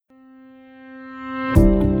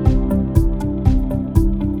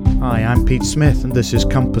Hi, I'm Pete Smith, and this is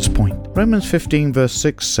Compass Point. Romans 15 verse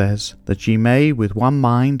 6 says, that ye may with one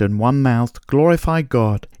mind and one mouth glorify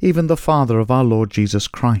God, even the Father of our Lord Jesus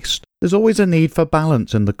Christ. There's always a need for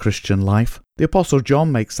balance in the Christian life. The Apostle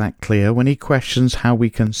John makes that clear when he questions how we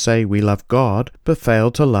can say we love God, but fail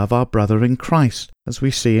to love our brother in Christ, as we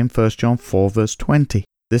see in 1 John 4 verse 20.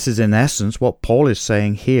 This is in essence what Paul is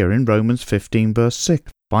saying here in Romans 15 verse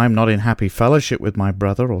 6. If I am not in happy fellowship with my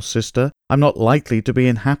brother or sister, I'm not likely to be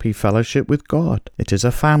in happy fellowship with God. It is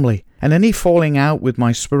a family, and any falling out with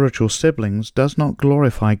my spiritual siblings does not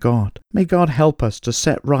glorify God. May God help us to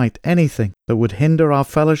set right anything that would hinder our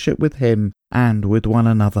fellowship with Him and with one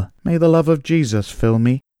another. May the love of Jesus fill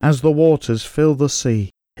me, as the waters fill the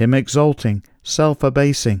sea. Him exalting,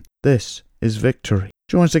 self-abasing, this is victory.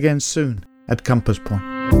 Join us again soon at Compass Point.